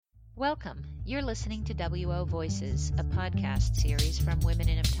Welcome. You're listening to WO Voices, a podcast series from Women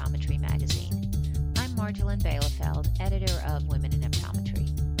in Optometry magazine. I'm Marjolin Bielefeld, editor of Women in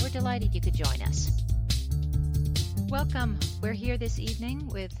Optometry. We're delighted you could join us. Welcome. We're here this evening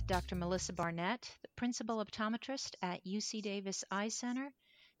with Dr. Melissa Barnett, the principal optometrist at UC Davis Eye Center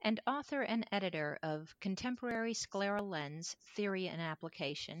and author and editor of Contemporary Scleral Lens Theory and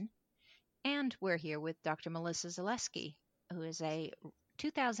Application. And we're here with Dr. Melissa Zaleski, who is a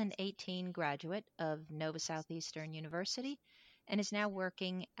 2018 graduate of Nova Southeastern University and is now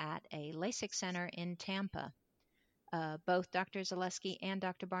working at a LASIK center in Tampa. Both Dr. Zaleski and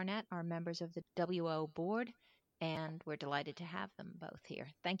Dr. Barnett are members of the WO board, and we're delighted to have them both here.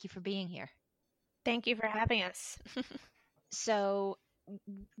 Thank you for being here. Thank you for having us. So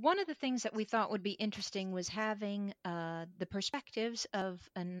one of the things that we thought would be interesting was having the perspectives of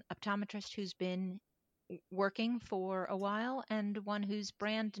an optometrist who's been working for a while and one who's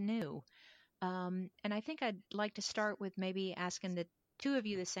brand new. And I think I'd like to start with maybe asking the two of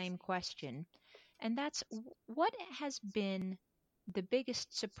you the same question. And that's, what has been the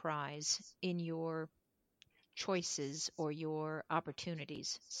biggest surprise in your choices or your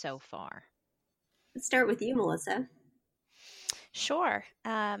opportunities so far? Let's start with you, Melissa. Sure.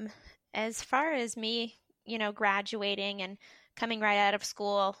 As far as me, graduating and coming right out of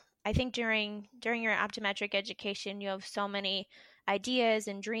school, I think during your optometric education, you have so many ideas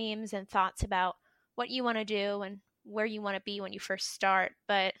and dreams and thoughts about what you want to do and where you want to be when you first start.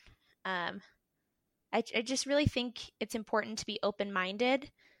 But I just really think it's important to be open-minded,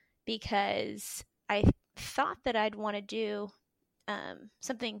 because I thought that I'd want to do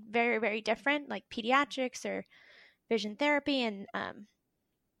something very, very different, like pediatrics or vision therapy, and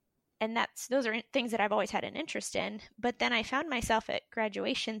those are things that I've always had an interest in. But then I found myself at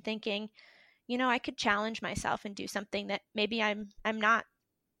graduation thinking, I could challenge myself and do something that maybe I'm not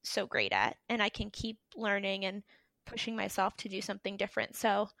so great at, and I can keep learning and pushing myself to do something different.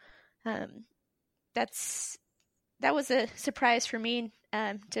 So that was a surprise for me,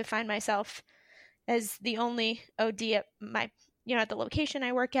 to find myself as the only OD at at the location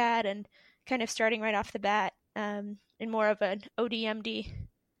I work at, and kind of starting right off the bat in more of an OD-MD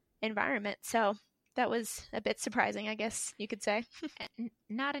environment. So that was a bit surprising, I guess you could say.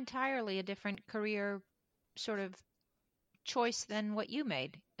 Not entirely a different career sort of choice than what you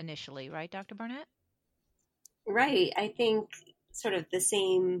made initially, right, Dr. Barnett? Right. I think sort of the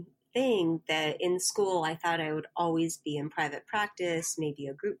same thing, that in school I thought I would always be in private practice, maybe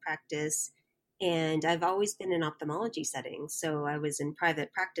a group practice. And I've always been in ophthalmology settings. So I was in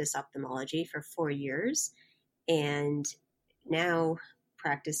private practice ophthalmology for 4 years, and now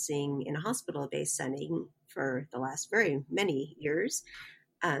practicing in a hospital-based setting for the last very many years.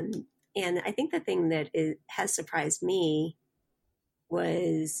 And I think the thing that has surprised me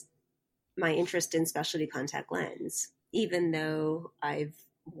was my interest in specialty contact lens. Even though I've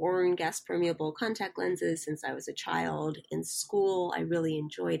worn gas permeable contact lenses since I was a child, in school I really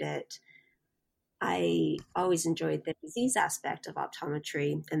enjoyed it. I always enjoyed the disease aspect of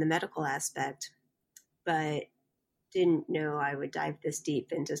optometry and the medical aspect, but didn't know I would dive this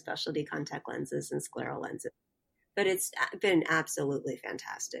deep into specialty contact lenses and scleral lenses. But it's been absolutely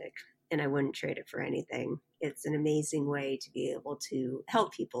fantastic, and I wouldn't trade it for anything. It's an amazing way to be able to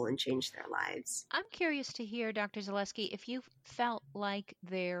help people and change their lives. I'm curious to hear, Dr. Zaleski, if you felt like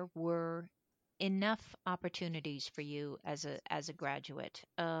there were enough opportunities for you as a graduate.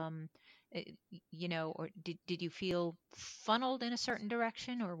 Or did you feel funneled in a certain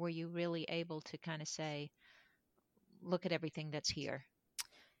direction, or were you really able to kind of say, look at everything that's here?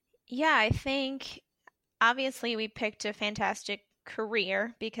 Yeah, I think obviously we picked a fantastic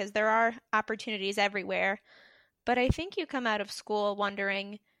career because there are opportunities everywhere. But I think you come out of school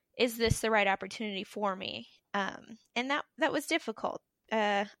wondering, is this the right opportunity for me? And that was difficult.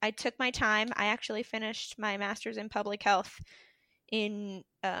 I took my time. I actually finished my master's in public health in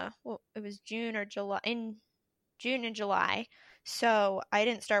it was June and July. So I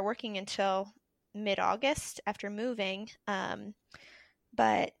didn't start working until mid-August after moving.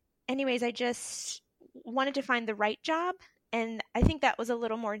 But anyways, I just wanted to find the right job. And I think that was a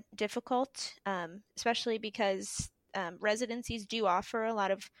little more difficult, especially because residencies do offer a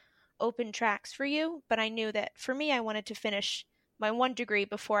lot of open tracks for you. But I knew that for me, I wanted to finish my one degree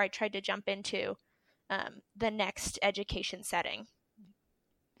before I tried to jump into the next education setting.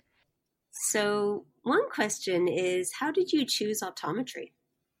 So one question is, how did you choose optometry?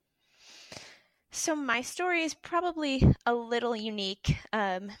 So my story is probably a little unique.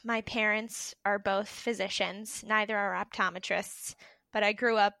 My parents are both physicians. Neither are optometrists, but I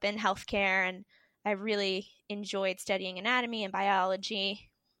grew up in healthcare, and I really enjoyed studying anatomy and biology.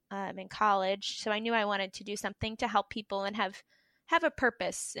 in college. So I knew I wanted to do something to help people and have a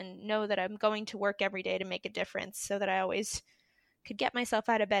purpose and know that I'm going to work every day to make a difference, so that I always could get myself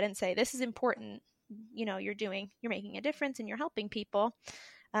out of bed and say, this is important. You're making a difference and you're helping people.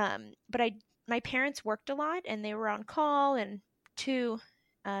 But my parents worked a lot and they were on call, and two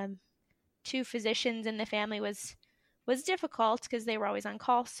physicians in the family was difficult because they were always on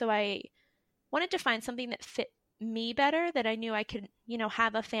call. So I wanted to find something that fit me better, that I knew I could,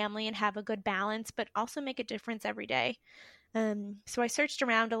 have a family and have a good balance, but also make a difference every day. So I searched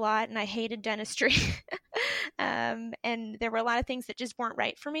around a lot, and I hated dentistry. And there were a lot of things that just weren't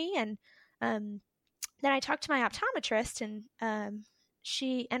right for me. And then I talked to my optometrist, and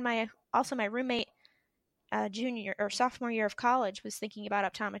she and my roommate, junior or sophomore year of college, was thinking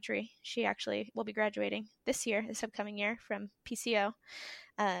about optometry. She actually will be graduating this upcoming year from PCO.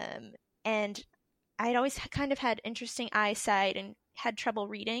 And I'd always kind of had interesting eyesight and had trouble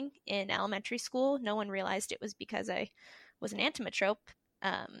reading in elementary school. No one realized it was because I was an antimetrope.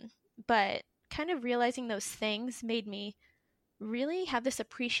 But kind of realizing those things made me really have this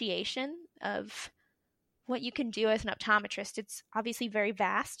appreciation of what you can do as an optometrist. It's obviously very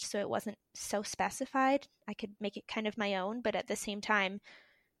vast, so it wasn't so specified. I could make it kind of my own, but at the same time,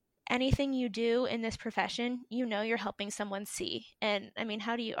 anything you do in this profession, you're helping someone see. And I mean,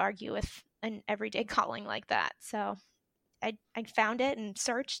 how do you argue with an everyday calling like that? So I found it and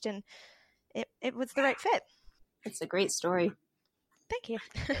searched, and it was the right fit. It's a great story. Thank you.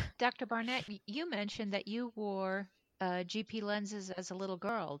 Dr. Barnett, you mentioned that you wore GP lenses as a little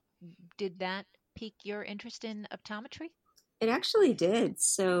girl. Did that pique your interest in optometry? It actually did.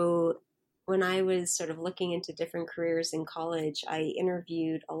 So when I was sort of looking into different careers in college, I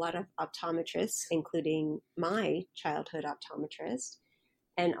interviewed a lot of optometrists, including my childhood optometrist,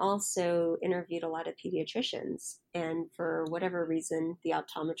 and also interviewed a lot of pediatricians. And for whatever reason, the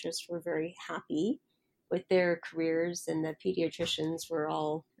optometrists were very happy with their careers, and the pediatricians were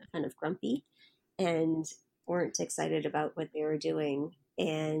all kind of grumpy and weren't excited about what they were doing.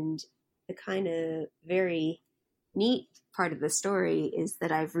 And the kind of very neat part of the story is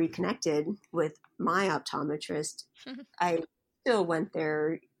that I've reconnected with my optometrist. I still went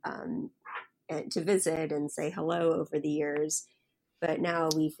there to visit and say hello over the years, but now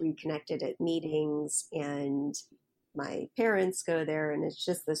we've reconnected at meetings, and my parents go there, and it's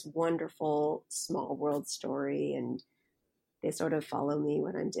just this wonderful small world story, and they sort of follow me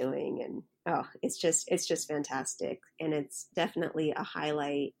what I'm doing, and it's just fantastic. And it's definitely a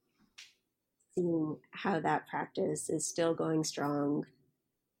highlight seeing how that practice is still going strong.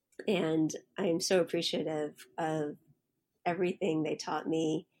 And I'm so appreciative of everything they taught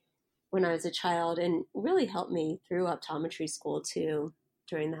me when I was a child, and really helped me through optometry school too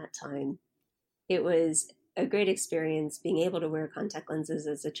during that time. It was a great experience being able to wear contact lenses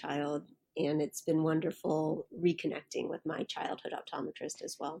as a child, and it's been wonderful reconnecting with my childhood optometrist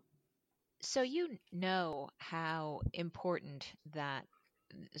as well. So you know how important that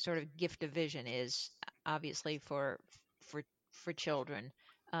sort of gift of vision is, obviously, for children.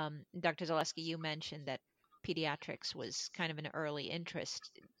 Dr. Zaleski, you mentioned that pediatrics was kind of an early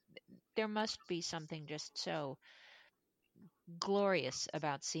interest. There must be something just so glorious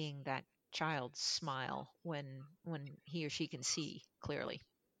about seeing that child smile when he or she can see clearly.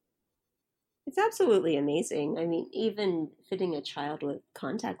 It's absolutely amazing. I mean, even fitting a child with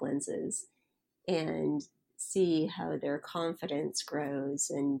contact lenses and see how their confidence grows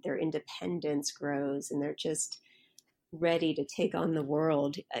and their independence grows, and they're just ready to take on the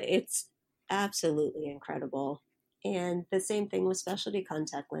world. It's absolutely incredible. And the same thing with specialty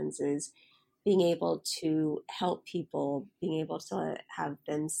contact lenses, being able to help people, being able to have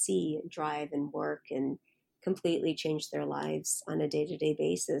them see, drive, and work and completely change their lives on a day-to-day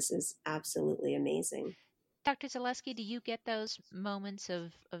basis is absolutely amazing. Dr. Zaleski, do you get those moments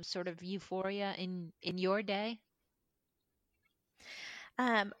of sort of euphoria in your day?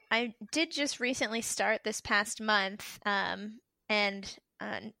 I did just recently start this past month, and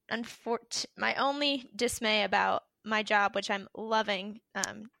my only dismay about my job, which I'm loving,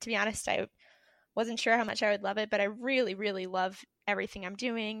 to be honest, I wasn't sure how much I would love it, but I really, really love everything I'm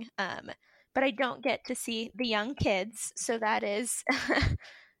doing. But I don't get to see the young kids, so that is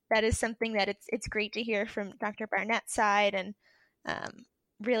that is something that it's great to hear from Dr. Barnett's side, and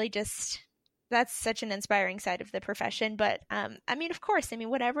really just that's such an inspiring side of the profession. But I mean, of course,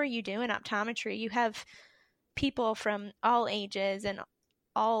 whatever you do in optometry, you have people from all ages and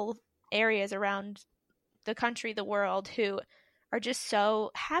all areas around the country, the world, who are just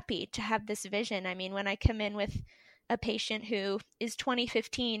so happy to have this vision. I mean, when I come in with a patient who is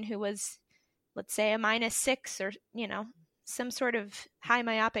 20/15, who was, let's say, a -6 or some sort of high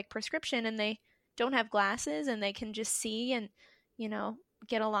myopic prescription and they don't have glasses and they can just see and,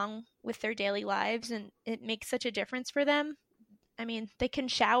 get along with their daily lives, and it makes such a difference for them. I mean, they can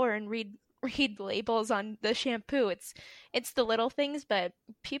shower and read labels on the shampoo. It's the little things, but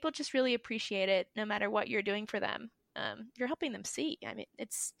people just really appreciate it no matter what you're doing for them. You're helping them see. I mean,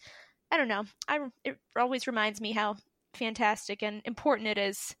 I don't know. It always reminds me how fantastic and important it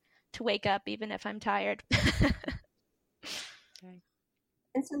is to wake up even if I'm tired. Okay.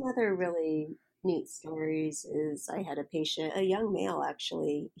 And some other really neat stories is I had a patient, a young male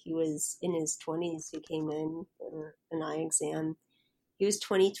actually. He was in his 20s. He came in for an eye exam. He was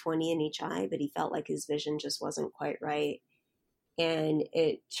 20/20 in each eye, but he felt like his vision just wasn't quite right. And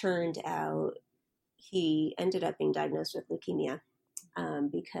it turned out he ended up being diagnosed with leukemia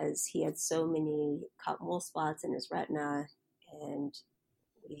because he had so many cotton wool spots in his retina. And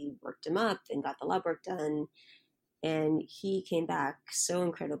we worked him up and got the lab work done. And he came back so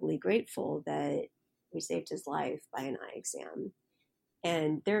incredibly grateful that we saved his life by an eye exam.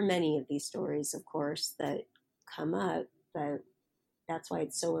 And there are many of these stories, of course, that come up, but that's why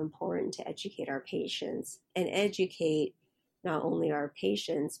it's so important to educate our patients and educate not only our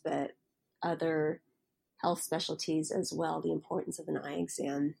patients, but other health specialties as well, the importance of an eye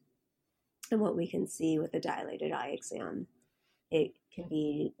exam and what we can see with a dilated eye exam. It can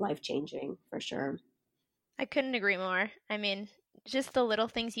be life-changing for sure. I couldn't agree more. I mean, just the little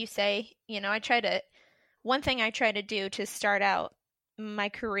things you say, one thing I try to do to start out my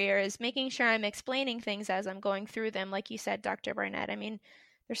career is making sure I'm explaining things as I'm going through them. Like you said, Dr. Barnett, I mean,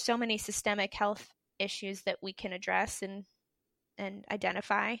 there's so many systemic health issues that we can address and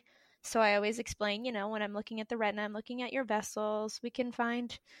identify. So I always explain, when I'm looking at the retina, I'm looking at your vessels. We can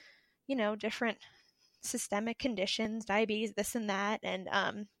find, different systemic conditions, diabetes, this and that. And,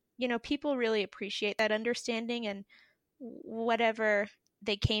 people really appreciate that understanding, and whatever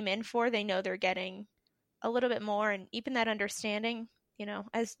they came in for, they know they're getting a little bit more. And even that understanding,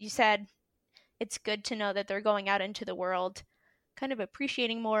 as you said, it's good to know that they're going out into the world kind of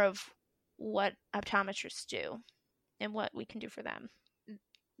appreciating more of what optometrists do and what we can do for them.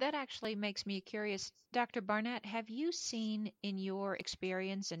 That actually makes me curious. Dr. Barnett, have you seen in your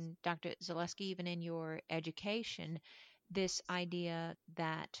experience, and Dr. Zaleski, even in your education, this idea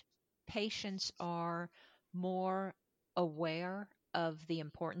that patients are more aware of the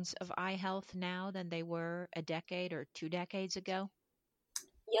importance of eye health now than they were a decade or 2 decades ago?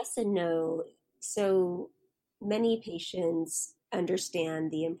 Yes and no. So many patients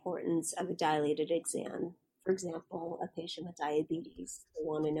understand the importance of a dilated exam. For example, a patient with diabetes, they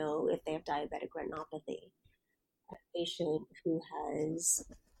want to know if they have diabetic retinopathy. A patient who has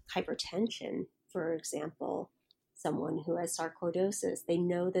hypertension, for example, someone who has sarcoidosis, they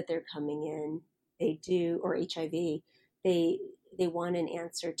know that they're coming in, they do, or HIV, they want an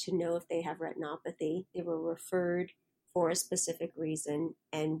answer to know if they have retinopathy. They were referred for a specific reason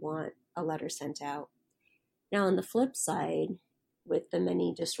and want a letter sent out. Now, on the flip side, with the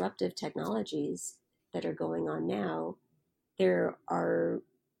many disruptive technologies that are going on now, there are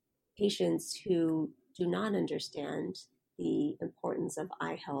patients who do not understand the importance of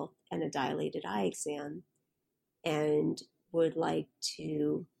eye health and a dilated eye exam and would like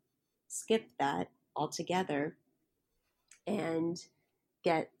to skip that altogether and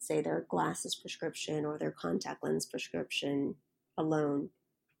get, say, their glasses prescription or their contact lens prescription alone.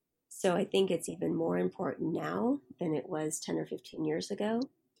 So I think it's even more important now than it was 10 or 15 years ago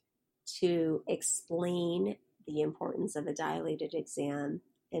to explain the importance of a dilated exam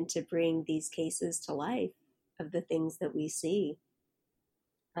and to bring these cases to life of the things that we see.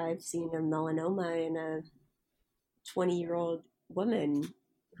 I've seen a melanoma in a 20-year-old woman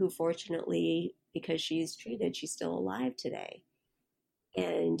who, fortunately, because she's treated, she's still alive today.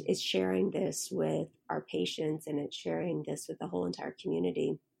 And it's sharing this with our patients, and it's sharing this with the whole entire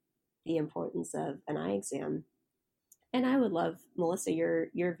community, the importance of an eye exam. And I would love, Melissa, your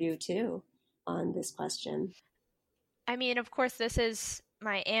view too on this question. I mean, of course, this is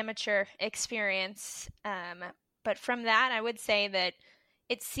my amateur experience, but from that, I would say that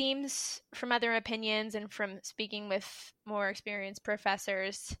it seems from other opinions and from speaking with more experienced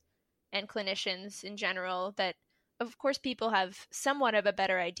professors and clinicians in general that, of course, people have somewhat of a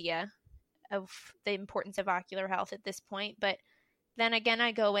better idea of the importance of ocular health at this point. But then again,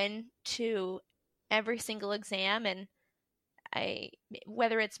 I go into every single exam, and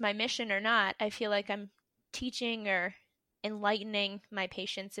whether it's my mission or not, I feel like I'm teaching or enlightening my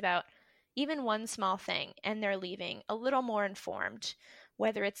patients about even one small thing, and they're leaving a little more informed,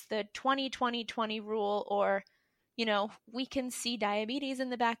 whether it's the 20-20-20 rule or, we can see diabetes in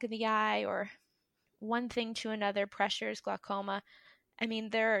the back of the eye, or one thing to another, pressures, glaucoma. I mean,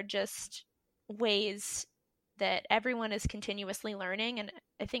 there are just ways that everyone is continuously learning. And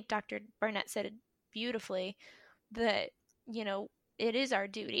I think Dr. Barnett said it beautifully that, it is our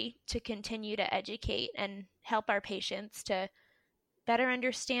duty to continue to educate and help our patients to better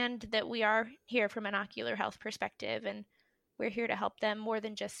understand that we are here from an ocular health perspective, and we're here to help them more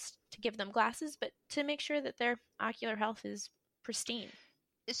than just to give them glasses, but to make sure that their ocular health is pristine.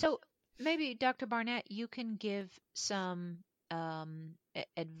 So maybe, Dr. Barnett, you can give some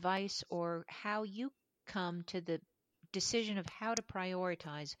advice or how you come to the decision of how to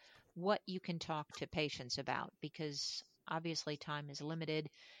prioritize what you can talk to patients about, because obviously time is limited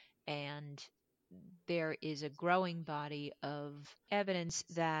and there is a growing body of evidence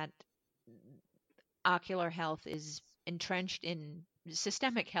that ocular health is entrenched in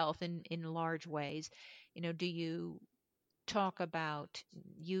systemic health in large ways. Do you talk about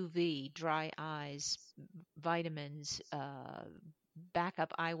UV, dry eyes, vitamins,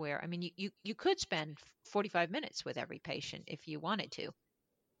 backup eyewear? I mean, you could spend 45 minutes with every patient if you wanted to.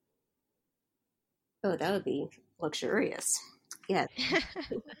 Oh, that would be luxurious. Yeah,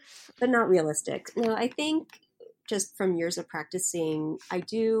 but not realistic. No, I think just from years of practicing, I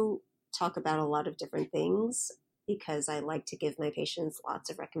do talk about a lot of different things because I like to give my patients lots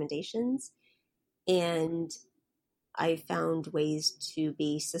of recommendations. And I found ways to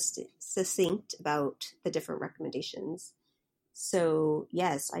be succinct about the different recommendations. So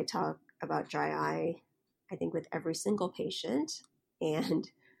yes, I talk about dry eye, I think, with every single patient, and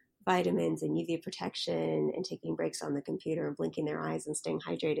vitamins and UV protection and taking breaks on the computer and blinking their eyes and staying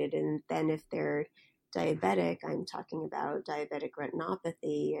hydrated. And then if they're diabetic, I'm talking about diabetic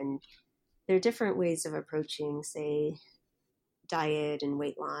retinopathy. And there are different ways of approaching, say, diet and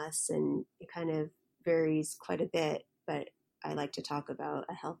weight loss, and it kind of varies quite a bit, but I like to talk about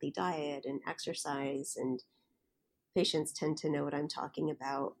a healthy diet and exercise, and patients tend to know what I'm talking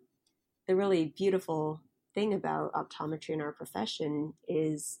about. The really beautiful thing about optometry in our profession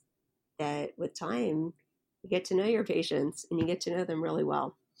is that with time, you get to know your patients and you get to know them really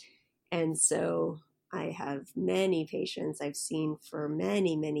well. And so I have many patients I've seen for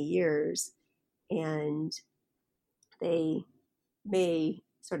many, many years, and they may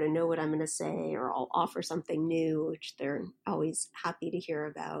sort of know what I'm going to say, or I'll offer something new, which they're always happy to hear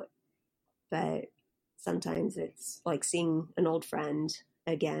about. But sometimes it's like seeing an old friend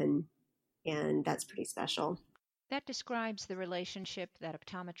again, and that's pretty special. That describes the relationship that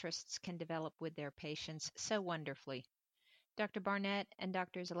optometrists can develop with their patients so wonderfully. Dr. Barnett and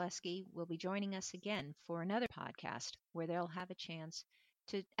Dr. Zaleski will be joining us again for another podcast where they'll have a chance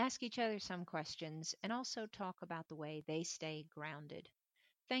to ask each other some questions and also talk about the way they stay grounded.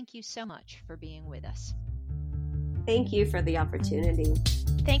 Thank you so much for being with us. Thank you for the opportunity.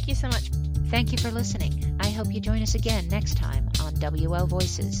 Thank you so much. Thank you for listening. I hope you join us again next time on WO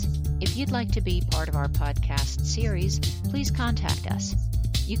Voices. If you'd like to be part of our podcast series, please contact us.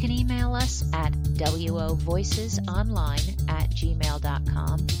 You can email us at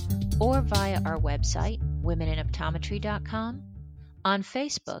wovoicesonline@gmail.com or via our website, womeninoptometry.com, on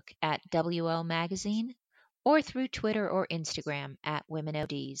Facebook at WO Magazine, or through Twitter or Instagram at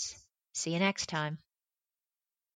WomenODs. See you next time.